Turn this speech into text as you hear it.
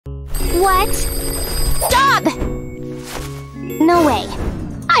What? Stop! No way.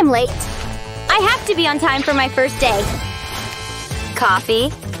 I'm late. I have to be on time for my first day.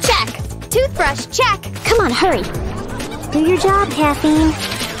 Coffee? Check. Toothbrush? Check. Come on, hurry. Do your job, Caffeine.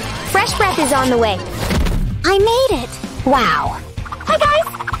 Fresh breath is on the way. I made it. Wow. Hi,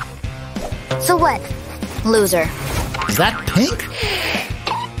 guys. So what? Loser. Is that pink?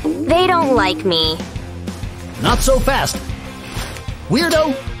 They don't like me. Not so fast.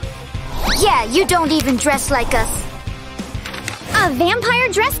 Weirdo! Yeah, you don't even dress like us. A vampire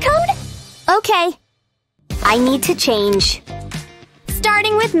dress code? Okay. I need to change.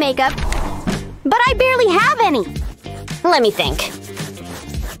 Starting with makeup. But I barely have any. Let me think.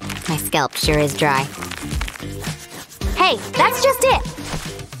 My scalp sure is dry. Hey, that's just it.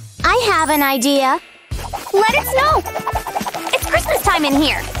 I have an idea. Let it snow. It's Christmas time in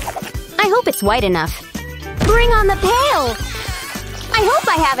here. I hope it's white enough. Bring on the pail. I hope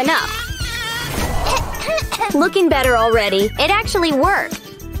I have enough. Looking better already. It actually worked.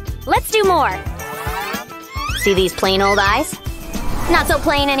 Let's do more. See these plain old eyes? Not so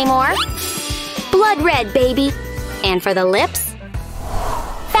plain anymore. Blood red, baby. And for the lips?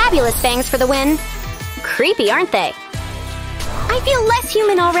 Fabulous fangs for the win. Creepy, aren't they? I feel less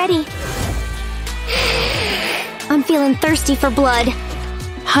human already. I'm feeling thirsty for blood.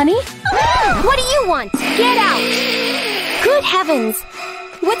 Honey? What do you want? Get out! Good heavens!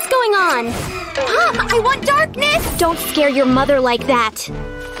 What's going on? Mom, I want darkness! Don't scare your mother like that.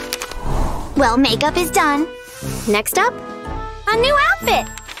 Well, makeup is done. Next up, a new outfit.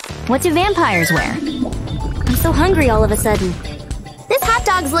 What do vampires wear? I'm so hungry all of a sudden. This hot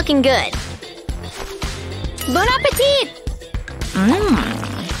dog's looking good. Bon appetit!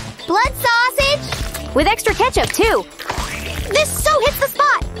 Blood sausage? With extra ketchup, too. This so hits the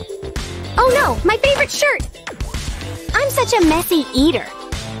spot! Oh no, my favorite shirt! I'm such a messy eater.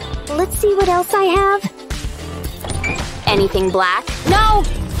 Let's see what else I have. Anything black? No!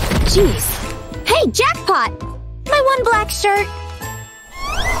 Jeez. Hey, jackpot! My one black shirt.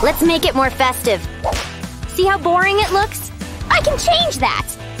 Let's make it more festive. See how boring it looks? I can change that!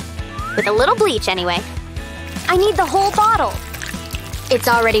 With a little bleach, anyway. I need the whole bottle. It's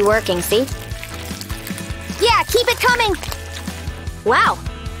already working, see? Yeah, keep it coming! Wow.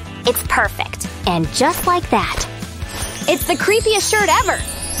 It's perfect. And just like that. It's the creepiest shirt ever!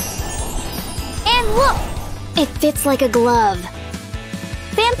 And look! It fits like a glove.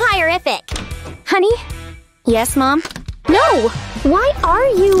 Vampire-ific! Honey? Yes, Mom? No! Why are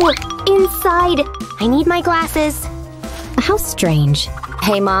you inside? I need my glasses. How strange.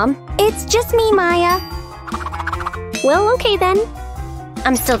 Hey, Mom? It's just me, Maya. Well, okay then.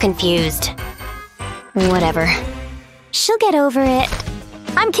 I'm still confused. Whatever. She'll get over it.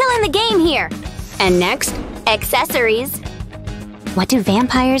 I'm killing the game here! And next, accessories. What do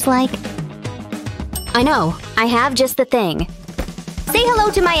vampires like? I know, I have just the thing. Say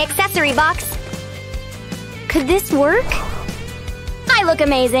hello to my accessory box. Could this work? I look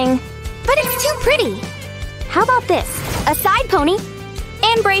amazing. But it's too pretty. How about this? A side pony.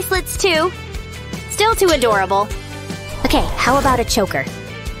 And bracelets, too. Still too adorable. Okay, how about a choker?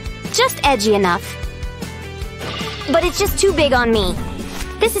 Just edgy enough. But it's just too big on me.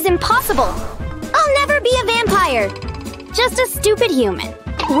 This is impossible. I'll never be a vampire. Just a stupid human.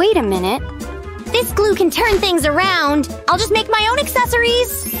 Wait a minute. This glue can turn things around. I'll just make my own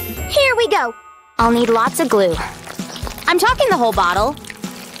accessories. Here we go. I'll need lots of glue. I'm talking the whole bottle.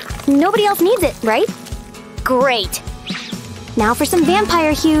 Nobody else needs it, right? Great. Now for some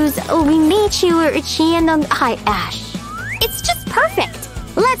vampire hues. Oh, we meet you, hi, Ash. It's just perfect.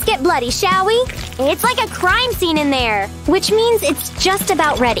 Let's get bloody, shall we? It's like a crime scene in there, which means it's just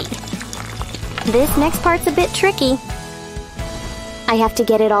about ready. This next part's a bit tricky. I have to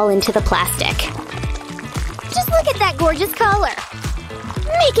get it all into the plastic. Just look at that gorgeous color.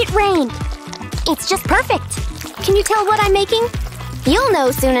 Make it rain. It's just perfect. Can you tell what I'm making? You'll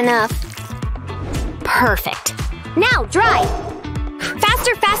know soon enough. Perfect. Now, dry.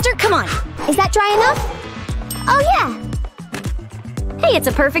 Faster, faster, come on. Is that dry enough? Oh, yeah. Hey, it's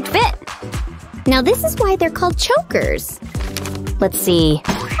a perfect fit. Now this is why they're called chokers. Let's see.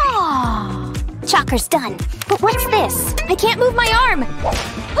 Oh, choker's done. But what's this? I can't move my arm.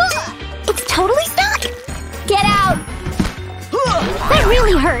 It's totally stuck. Get out. That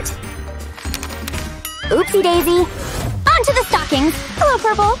really hurt. Oopsie daisy. Onto the stockings. Hello,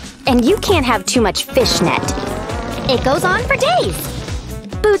 Purple. And you can't have too much fishnet. It goes on for days.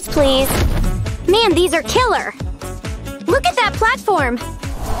 Boots, please. Man, these are killer. Look at that platform.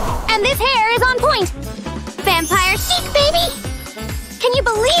 And this hair is on point. Vampire chic, baby. Can you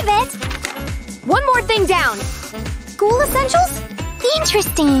believe it? One more thing down. School essentials?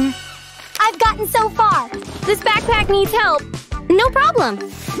 Interesting. I've gotten so far! This backpack needs help. No problem.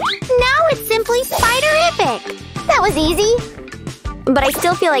 Now it's simply spiderific! That was easy. But I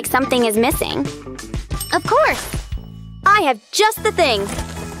still feel like something is missing. Of course! I have just the thing.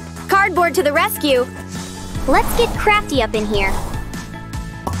 Cardboard to the rescue. Let's get crafty up in here.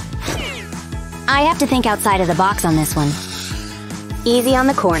 I have to think outside of the box on this one. Easy on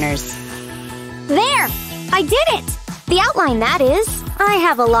the corners. There! I did it! The outline, that is. I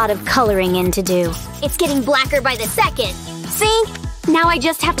have a lot of coloring in to do. It's getting blacker by the second. See? Now I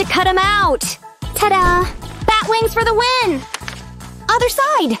just have to cut them out. Ta-da! Bat wings for the win! Other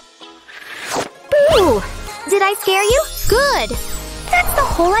side! Boo! Did I scare you? Good! That's the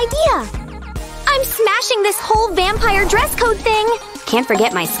whole idea! I'm smashing this whole vampire dress code thing! Can't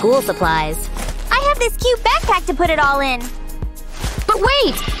forget my school supplies. I have this cute backpack to put it all in. But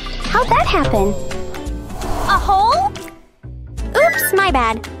wait! How'd that happen? A hole? Oops, my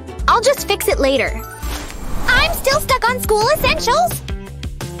bad. I'll just fix it later. I'm still stuck on school essentials!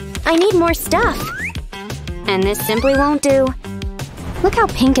 I need more stuff. And this simply won't do. Look how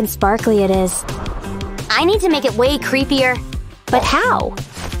pink and sparkly it is. I need to make it way creepier. But how?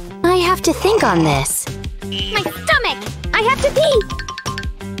 I have to think on this. My stomach! I have to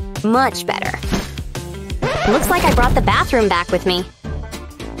pee! Much better. Looks like I brought the bathroom back with me.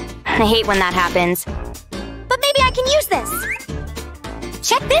 I hate when that happens. But maybe I can use this!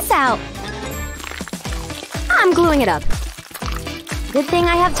 Check this out! I'm gluing it up. Good thing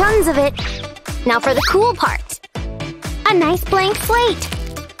I have tons of it. Now for the cool part. A nice blank slate.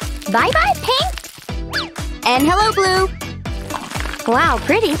 Bye-bye, pink! And hello, blue! Wow,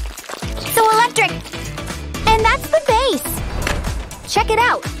 pretty. So electric! And that's the base! Check it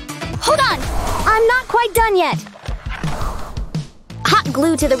out! Hold on! I'm not quite done yet! Hot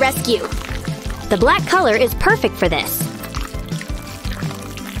glue to the rescue! The black color is perfect for this.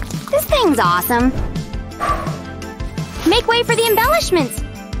 This thing's awesome. Make way for the embellishments!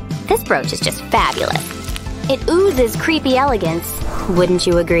 This brooch is just fabulous. It oozes creepy elegance. Wouldn't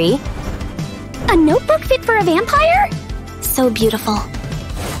you agree? A notebook fit for a vampire? So beautiful.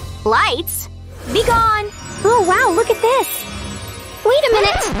 Lights? Be gone! Oh wow, look at this! Wait a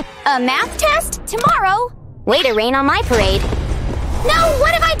minute! A math test? Tomorrow? Way to rain on my parade. No!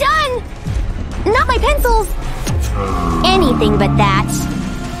 What have I done? Not my pencils! Anything but that.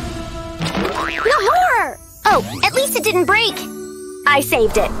 No horror! Oh, at least it didn't break. I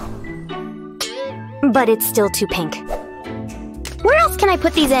saved it. But it's still too pink. Where else can I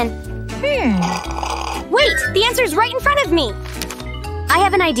put these in? Wait! The answer's right in front of me! I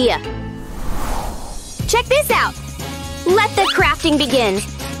have an idea. Check this out! Let the crafting begin.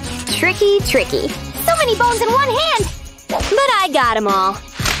 Tricky, tricky. So many bones in one hand! But I got them all.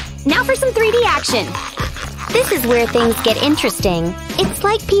 Now for some 3D action. This is where things get interesting. It's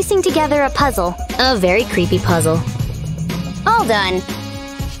like piecing together a puzzle. A very creepy puzzle. All done.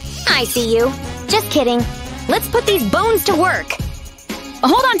 I see you. Just kidding. Let's put these bones to work.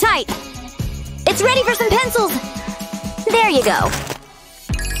 Hold on tight. It's ready for some pencils. There you go.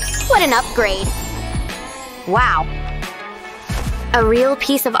 What an upgrade. Wow. A real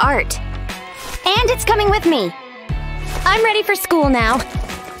piece of art. And it's coming with me. I'm ready for school now.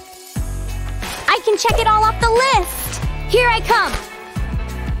 I can check it all off the list. Here I come.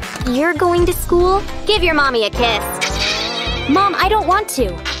 You're going to school? Give your mommy a kiss. Mom, I don't want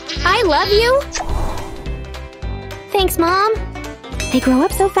to. I love you. Thanks, Mom. They grow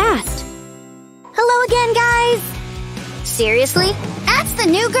up so fast. Hello again, guys. Seriously? That's the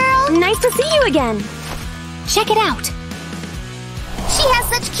new girl? Nice to see you again. Check it out. She has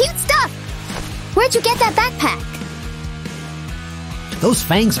such cute stuff. Where'd you get that backpack? Those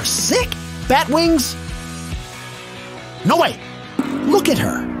fangs are sick! Bat wings? No way! Look at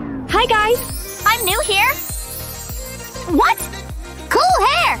her! Hi, guys. I'm new here. What? Cool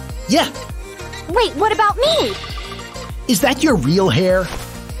hair! Yeah! Wait, what about me? Is that your real hair?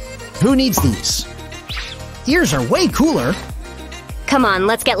 Who needs these? Ears are way cooler. Come on,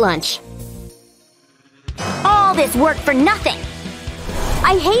 let's get lunch. All this work for nothing!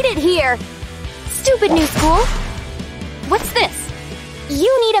 I hate it here! Stupid new school! What's this?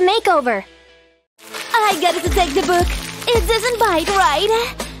 You need a makeover! I got to take the book. It doesn't bite, right?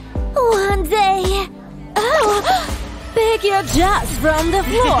 One day… Oh! Pick your jars from the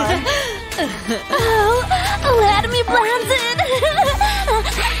floor! Oh, let me blend it!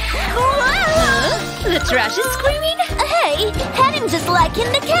 The trash is screaming? Hey, had him just like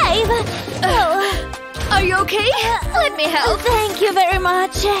in the cave! Oh… Are you okay? Let me help. Thank you very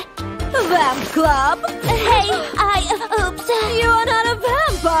much. Vamp Club? Hey, oops. You're not a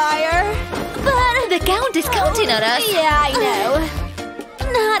vampire. But… The Count is counting on us. Yeah, I know.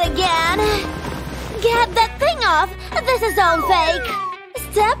 Not again. Get that thing off! This is all fake!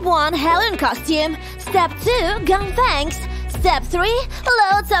 Step 1, Helen costume. Step 2, gun fangs. Step 3,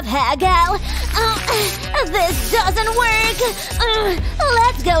 loads of hair gel. This doesn't work!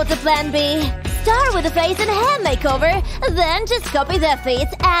 Let's go to plan B. Start with the face and hair makeover. Then just copy their feet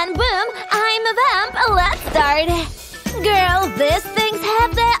and boom, I'm a vamp. Let's start. Girl, these things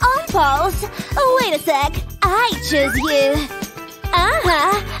have their own pulse. Wait a sec. I choose you.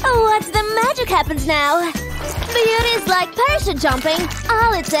 What's the magic happens now? Beauty is like parachute jumping.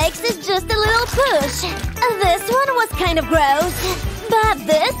 All it takes is just a little push. This one was kind of gross. But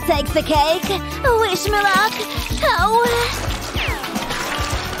this takes the cake. Wish me luck.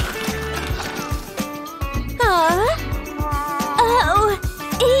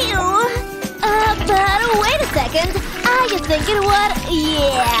 Ew. But wait a second. Are you thinking what?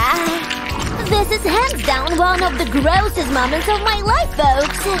 Yeah. This is hands down one of the grossest moments of my life,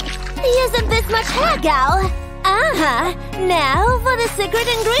 folks. Isn't this much hair, gal? Now for the secret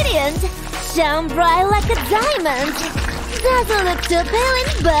ingredient. Shine bright like a diamond. Doesn't look too appealing,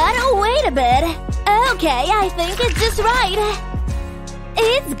 but wait a bit. Okay, I think it's just right.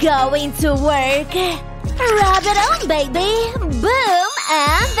 It's going to work. Rub it on, baby. Boom!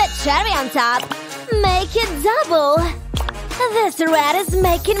 And the cherry on top. Make it double. This rat is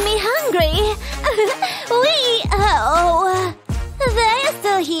making me hungry. They are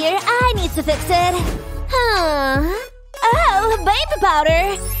still here. I need to fix it. Oh, baby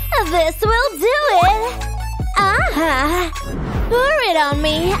powder. This will do it. Pour it on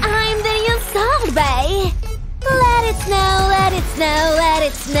me. I'm the new salt bae. Let it snow, let it snow, let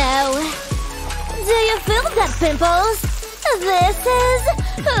it snow. Do you feel that, pimples? This is…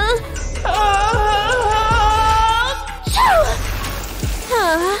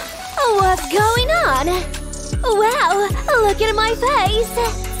 What's going on? Wow, look at my face.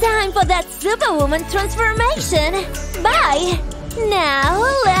 Time for that superwoman transformation. Bye. Now,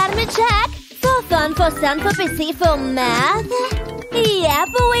 let me check. For fun, for sun, for PC, for math. Yep,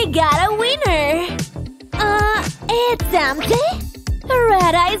 we got a winner. It's empty.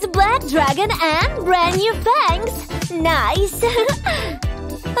 Red eyes, black dragon, and brand new fangs. Nice.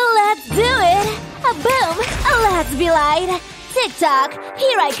 Let's do it. Boom. Let's be light. Tick-tock,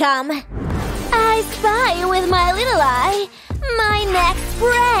 here I come. I spy with my little eye. My next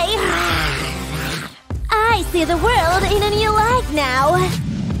prey. I see the world in a new light now.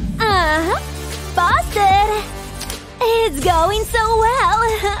 Busted. It's going so well.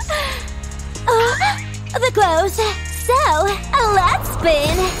 The clothes. So, let's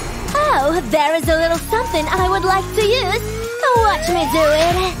spin. Oh, there is a little something I would like to use. Watch me do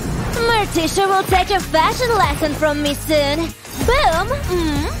it. Morticia will take a fashion lesson from me soon. Boom.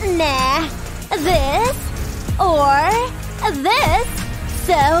 Nah. This. Or this.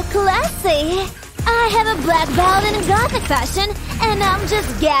 So classy. I have a black belt in gothic fashion, and I'm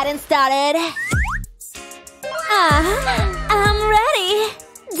just getting started. I'm ready.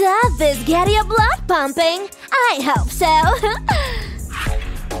 Does this get your blood pumping? I hope so.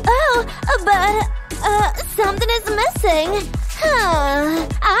 But something is missing.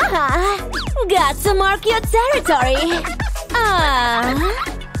 Got to mark your territory.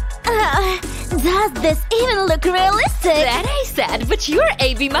 Does this even look realistic? That I said, but you're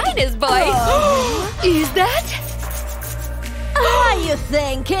AB minus, boy. Is that? Are you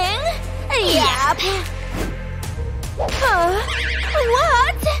thinking? Yep.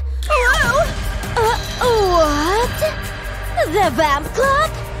 What? Whoa! What? The Vamp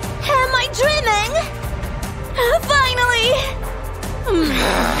Club? Am I dreaming? Finally!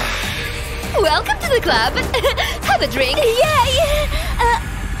 Welcome to the club. Have a drink. Yay!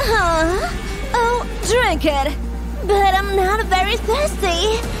 Oh, drink it. But I'm not very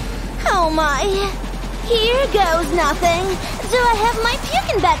thirsty. Oh my. Here goes nothing. Do I have my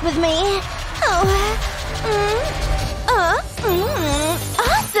puking bag with me? Awesome!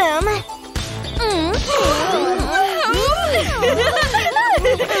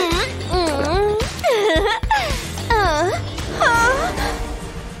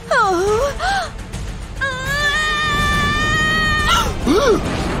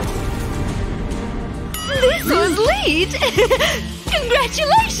 This was Lead!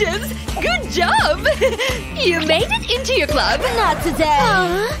 Congratulations! Good job! You made it into your club. Not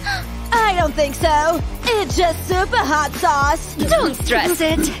today. I don't think so. It's just super hot sauce. Don't stress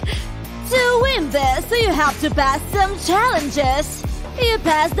it. To win this, you have to pass some challenges. You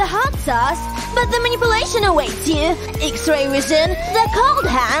pass the hot sauce, but the manipulation awaits you. X-ray vision, the cold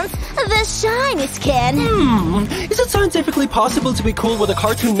hands, the shiny skin. Is it scientifically possible to be cool with a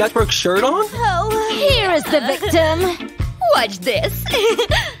Cartoon Network shirt on? Oh, here is the victim. Watch this.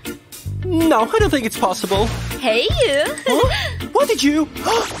 No, I don't think it's possible. Hey, you! Huh? What did you?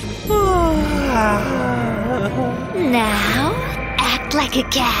 Now, act like a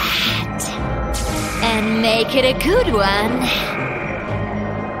cat. And make it a good one.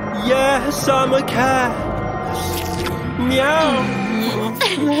 Yes, I'm a cat. Meow.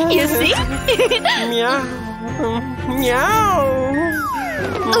 You see? Meow. Meow.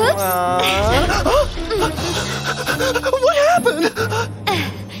 Oops. What happened?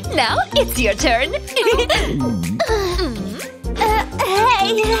 Now it's your turn. Hey,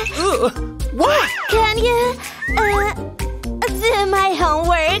 What? can you do my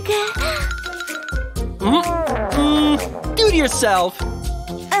homework? Do it yourself. Go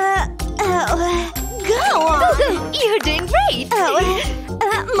on. You're doing great.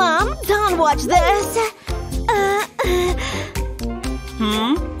 Mom, don't watch this.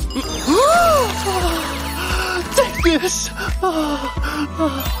 Take this.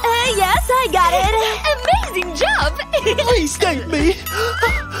 Yes, I got it. Amazing job. Please thank me.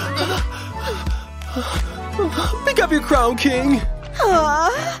 Pick up your crown, King.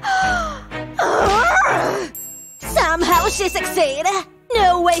 Somehow she succeeded.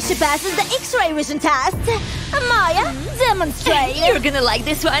 No way she passes the X-ray vision test. Maya, demonstrate. You're gonna like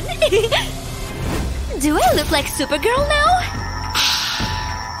this one. Do I look like Supergirl now?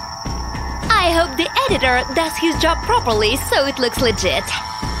 I hope the editor does his job properly so it looks legit.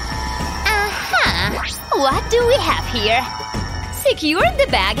 What do we have here? Secure the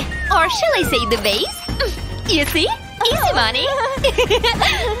bag, or shall I say the vase? You see? Easy money.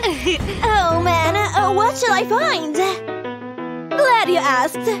 Oh man, what shall I find? Glad you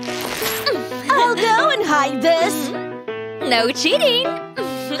asked. I'll go and hide this. No cheating.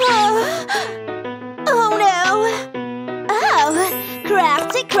 Oh no. Oh,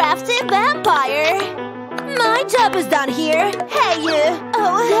 crafty vampire. My job is done here. Hey you.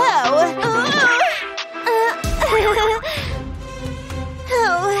 Oh.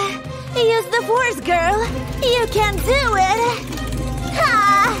 Use the force, girl. You can do it.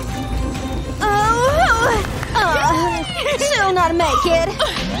 Ha! She'll not make it.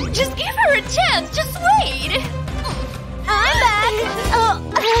 Just give her a chance. Just wait. I'm back.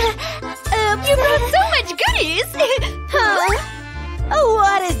 You brought so much goodies.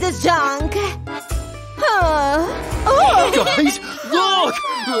 What is this junk? Guys, look!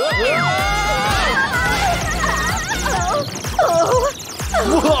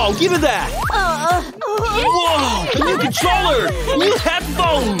 Whoa, give it that! Whoa, new controller! New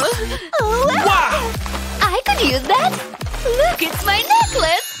headphones! Wow! I could use that! Look, it's my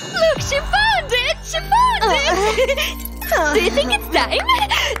necklace! Look, she found it! She found it! Do you think it's time?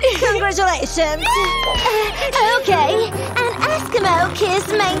 Congratulations! Okay, an Eskimo kiss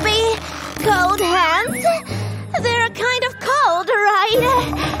maybe? Cold hands? They're kind of cold, right?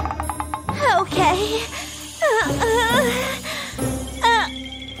 Okay.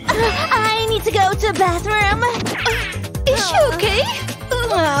 I need to go to the bathroom. Is she okay?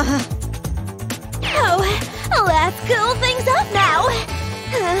 Let's cool things up now.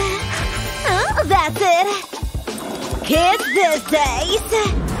 That's it. Kids these days.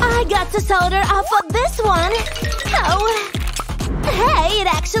 I got to solder up on this one. Hey, it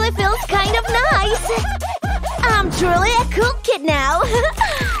actually feels kind of nice. I'm truly a cool kid now.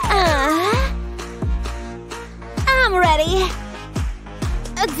 I'm ready.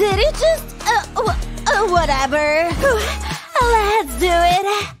 Did it just… whatever. Let's do it.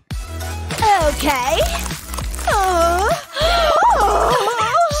 Okay.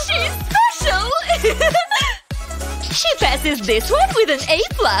 She's special! She passes this one with an A+.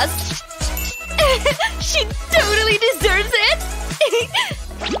 She totally deserves it!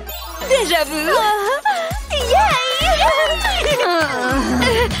 Deja vu! Yay!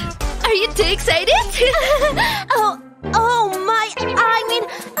 Are you too excited?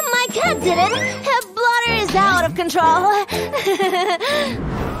 My cat did it! Her bladder is out of control.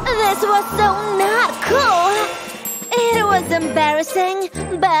 This was so not cool. It was embarrassing,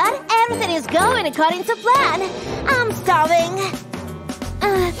 but everything is going according to plan. I'm starving.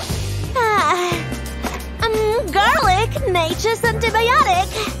 Garlic, nature's antibiotic.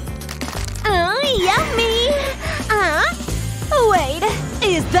 Yummy. Wait,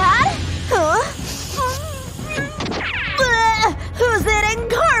 is that? Who's eating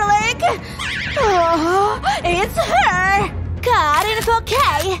garlic? It's her. Caught in 4K.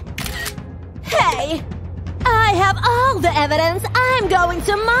 Hey, I have all the evidence. I'm going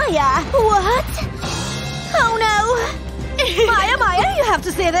to Maya. What? Oh no. Maya, you have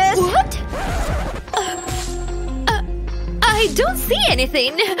to see this. What? I don't see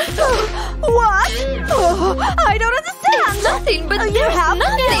anything. What? I don't understand. It's nothing but you have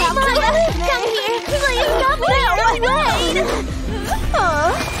nothing.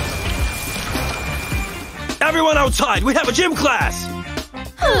 Everyone outside! We have a gym class!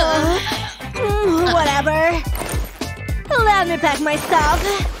 Whatever. Let me pack my stuff.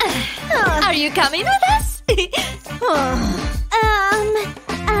 Are you coming with us?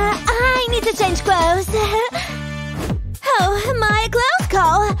 I need to change clothes. Oh, my clothes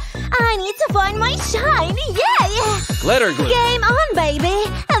call. I need to find my shine. Yay! Glitter glue. Game on, baby.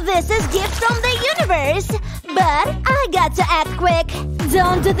 This is gift from the universe. But I got to act quick.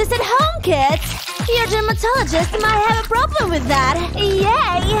 Don't do this at home, kids. Your dermatologist might have a problem with that.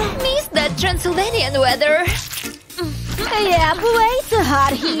 Yay! Miss that Transylvanian weather. Yeah, way too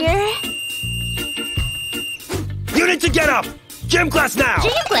hot here. You need to get up! Gym class now!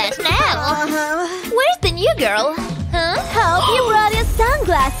 Gym class now? Where's the new girl? Huh? Hope you brought your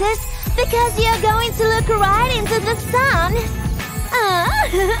sunglasses, because you're going to look right into the sun.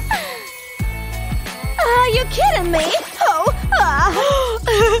 Are you kidding me?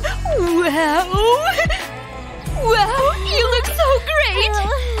 Wow, you look so great!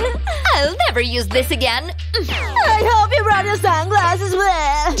 I'll never use this again. I hope you brought your sunglasses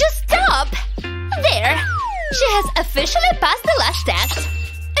with. Just stop! There! She has officially passed the last test.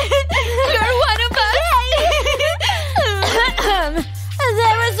 You're one of us!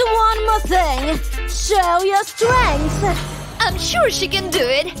 There is one more thing. Show your strength. I'm sure she can do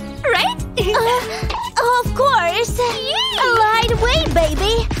it, right? Of course. A lightweight,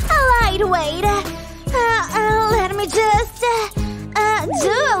 baby. A lightweight. Let me just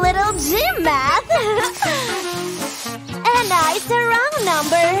do a little gym math. A nice round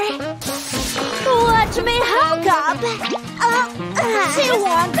number. Watch me hook up. She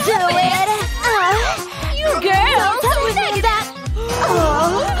won't do it. You girl, don't take that.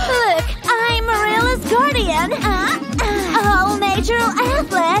 Look, I'm a realist guardian. All natural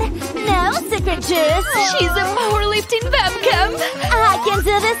athlete. No secret juice. She's a powerlifting webcam. I can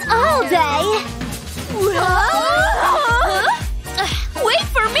do this all day. Wait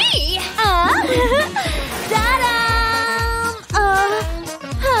for me! Ta-da!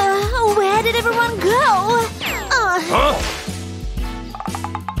 Where did everyone go? Huh?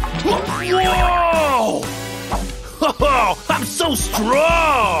 Whoa! Oh, I'm so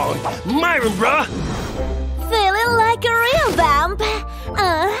strong! Myron, bruh! Feeling like a real vamp.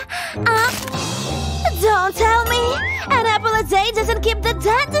 Don't tell me. An apple a day doesn't keep the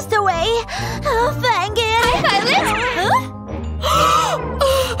dentist away. Oh, thank it. Violet? Huh?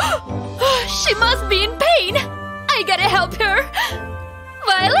 She must be in pain. I gotta help her.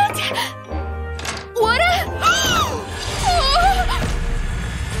 Violet? What a…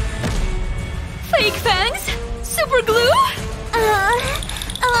 Fake fangs? Super glue?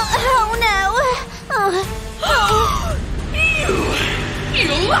 Oh no. You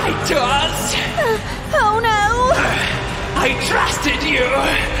lied to us! Oh no. I trusted you!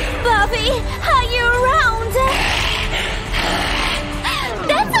 Buffy, are you around?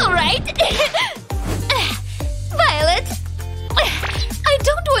 That's alright. Violet, I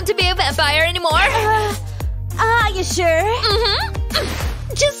don't want to be a vampire anymore. Are you sure?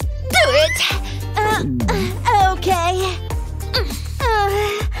 Just do it. Okay.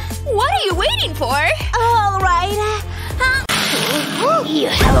 What are you waiting for? All right. You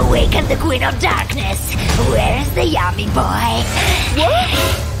have awakened the Queen of Darkness. Where's the yummy boy?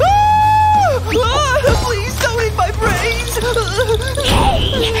 Please don't eat my brains!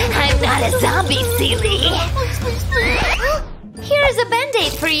 Hey, I'm not a zombie, silly. Here's a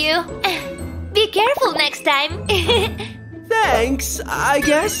band-aid for you. Be careful next time. Thanks, I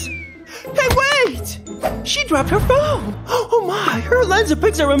guess. Hey, wait! She dropped her phone! Oh my, her lens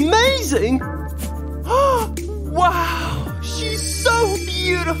pics are amazing! Wow, she's so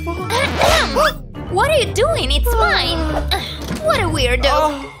beautiful! What are you doing? It's mine. What a weirdo.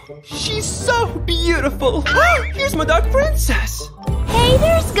 Oh, she's so beautiful! Here's my dark princess!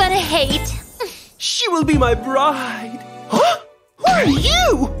 Haters gonna hate. She will be my bride! Huh? Who are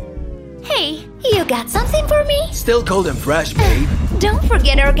you? Hey, you got something for me? Still cold and fresh, babe. Don't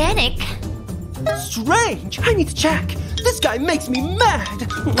forget organic. Strange! I need to check! This guy makes me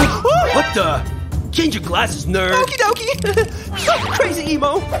mad! What the? Change your glasses, nerd! Okie dokie! Crazy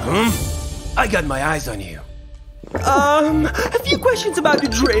emo! I got my eyes on you. A few questions about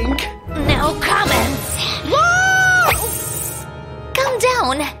your drink. No comments. Calm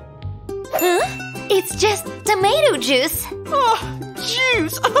down. Huh? It's just tomato juice. Oh,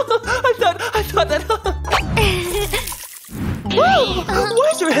 juice! I thought that… Whoa! Why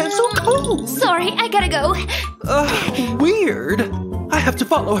is your hand so cold? Sorry, I gotta go. Weird. I have to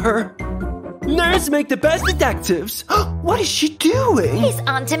follow her. Nerds make the best detectives. What is she doing? He's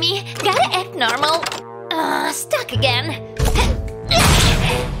onto me. Gotta act normal. Stuck again.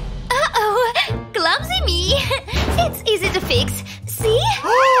 Uh-oh. Glum clumsy me. It's easy to fix. See?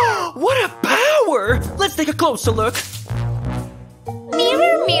 What a power! Let's take a closer look.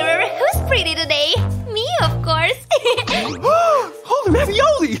 Mirror, mirror, who's pretty today? Me, of course. Holy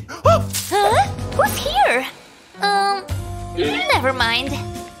ravioli! Huh? Who's here? Never mind.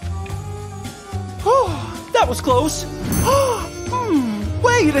 That was close.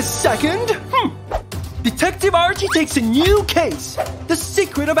 Wait a second. Detective Archie takes a new case. The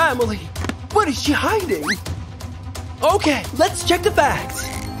secret of Emily. What is she hiding? Okay, let's check the facts.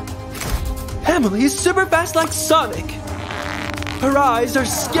 Emily is super fast like Sonic. Her eyes are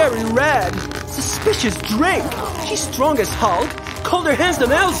scary red. Suspicious drink. She's strong as Hulk. Colder hands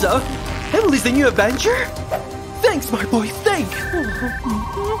than Elsa. Emily's the new Avenger? Thanks, my boy, think.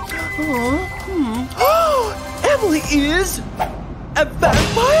 Emily is a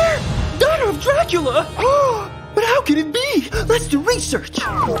vampire? Daughter of Dracula? But how can it be? Let's do research.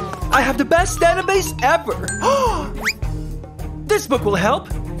 I have the best database ever. This book will help.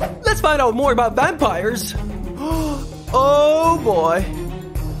 Let's find out more about vampires. Oh boy.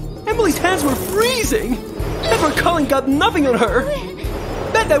 Emily's hands were freezing. Edward Cullen got nothing on her.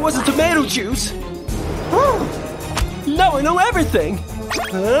 Bet that wasn't tomato juice. Now I know everything.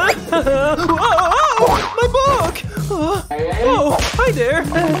 My book! Oh, hi there.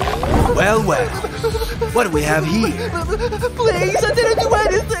 Well, well. What do we have here? Please, I didn't do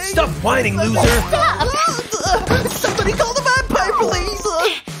anything. Stop whining, loser. Stop! Somebody call the vampire police.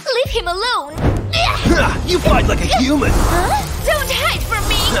 Leave him alone. You fight like a human. Don't hide from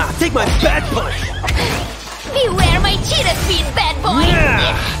me. Take my bad punch. Beware my cheetah speed, bad boy.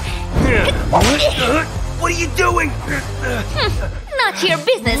 What are you doing? Not your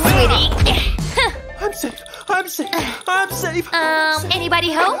business, sweetie. I'm safe. I'm safe. I'm safe.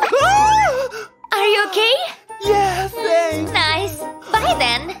 Anybody home? Are you okay? Yeah, thanks. Nice. Bye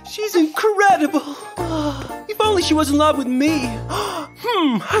then. She's incredible. If only she was in love with me.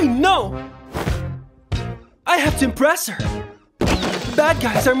 I know. I have to impress her. Bad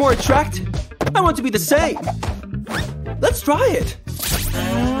guys are more attractive. I want to be the same. Let's try it.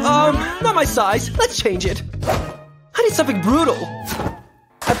 Not my size. Let's change it. I need something brutal.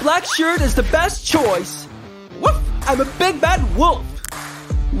 A black shirt is the best choice. Woof! I'm a big bad wolf.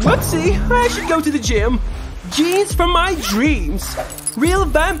 Whoopsie, I should go to the gym. Jeans from my dreams. Real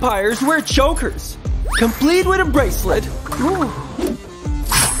vampires wear chokers. Complete with a bracelet. Ooh.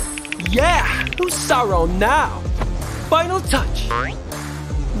 Yeah, who's Sauron now? Final touch.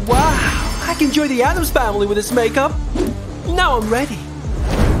 Wow, I can join the Addams family with this makeup. Now I'm ready.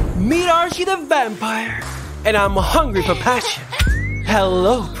 Meet Archie the vampire. And I'm hungry for passion.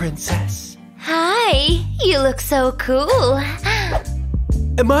 Hello, princess. Hi, you look so cool.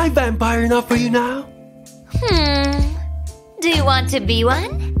 Am I vampire enough for you now? Do you want to be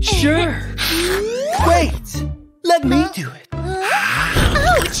one? Sure. Wait, let me do it.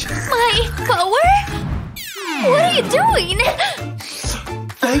 Ouch! My power? What are you doing?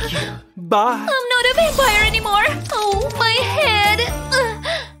 Thank you. Bye. I'm not a vampire anymore. Oh, my head.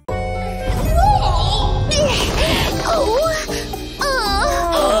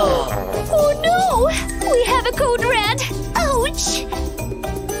 Oh no! We have a code red. Ouch!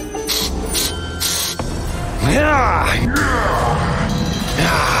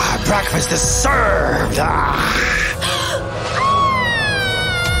 Breakfast is served.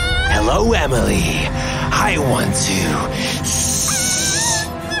 Hello, Emily. I want to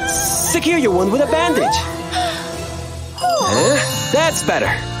secure your wound with a bandage. That's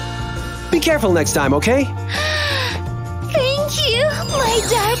better. Be careful next time, okay? Thank you, my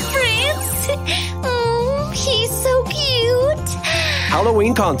dark prince. Oh, he's so cute.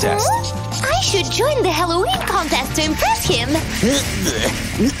 Halloween contest. I should join the Halloween contest to impress him.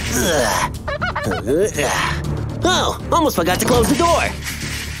 Oh, almost forgot to close the door.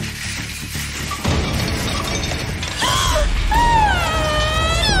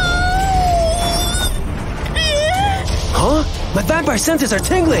 Huh? My vampire senses are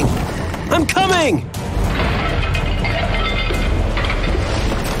tingling. I'm coming.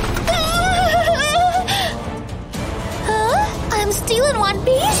 I'm still in one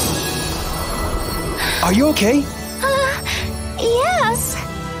piece? Are you okay? Yes.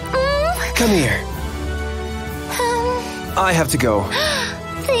 Come here. I have to go.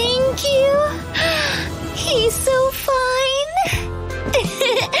 Thank you. He's so fine.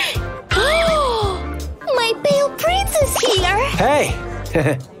 My pale prince is here. Hey.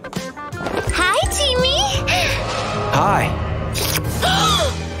 Hi, Timmy. Hi.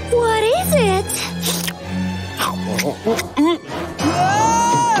 What is it?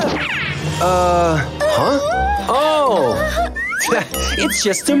 Huh? Oh. It's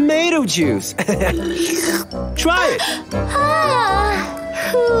just tomato juice. Try it.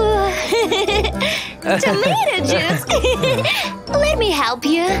 Tomato juice. Let me help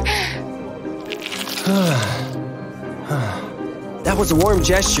you. That was a warm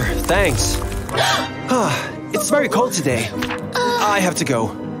gesture. Thanks. It's very cold today. I have to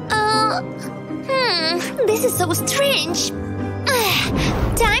go. This is so strange.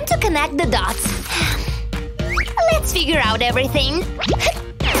 Time to connect the dots. Let's figure out everything.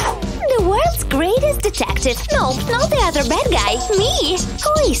 The world's greatest detective. No, not the other bad guy. Me.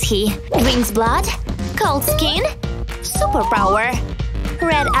 Who is he? Drinks blood. Cold skin. Superpower.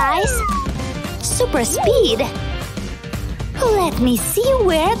 Red eyes. Super speed. Let me see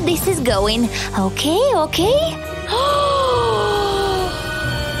where this is going. Okay.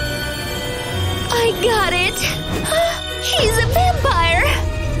 I got it! He's a vampire!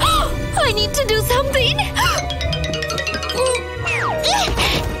 I need to do something!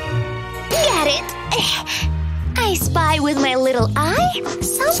 Got it! I spy with my little eye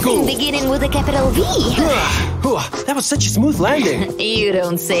something School. beginning with a capital V. That was such a smooth landing. You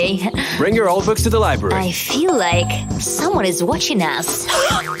don't say. Bring your old books to the library. I feel like someone is watching us.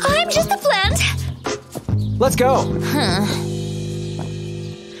 I'm just a plant! Let's go.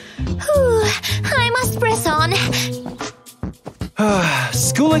 I must press on.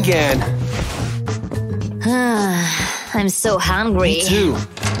 School again. I'm so hungry. Me too.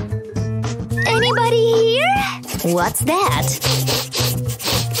 Anybody here? What's that?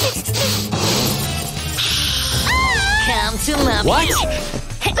 Come to mommy. What?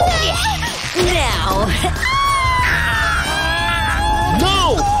 Now.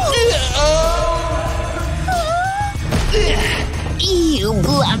 No! You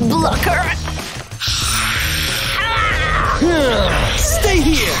blood blocker. Stay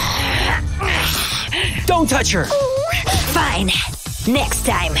here! Don't touch her! Fine. Next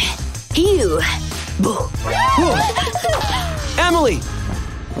time. You. Boo. Emily!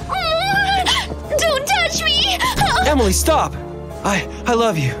 Don't touch me! Emily, stop! I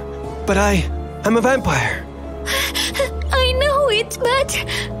love you, but I'm a vampire. I know it, but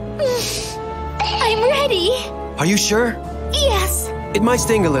I'm ready. Are you sure? Yes. It might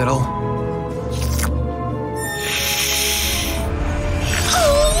sting a little.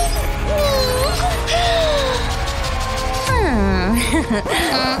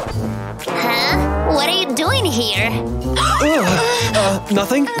 Huh? What are you doing here?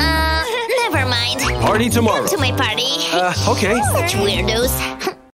 Nothing? Never mind. Party tomorrow. To my party. Okay. Such weirdos.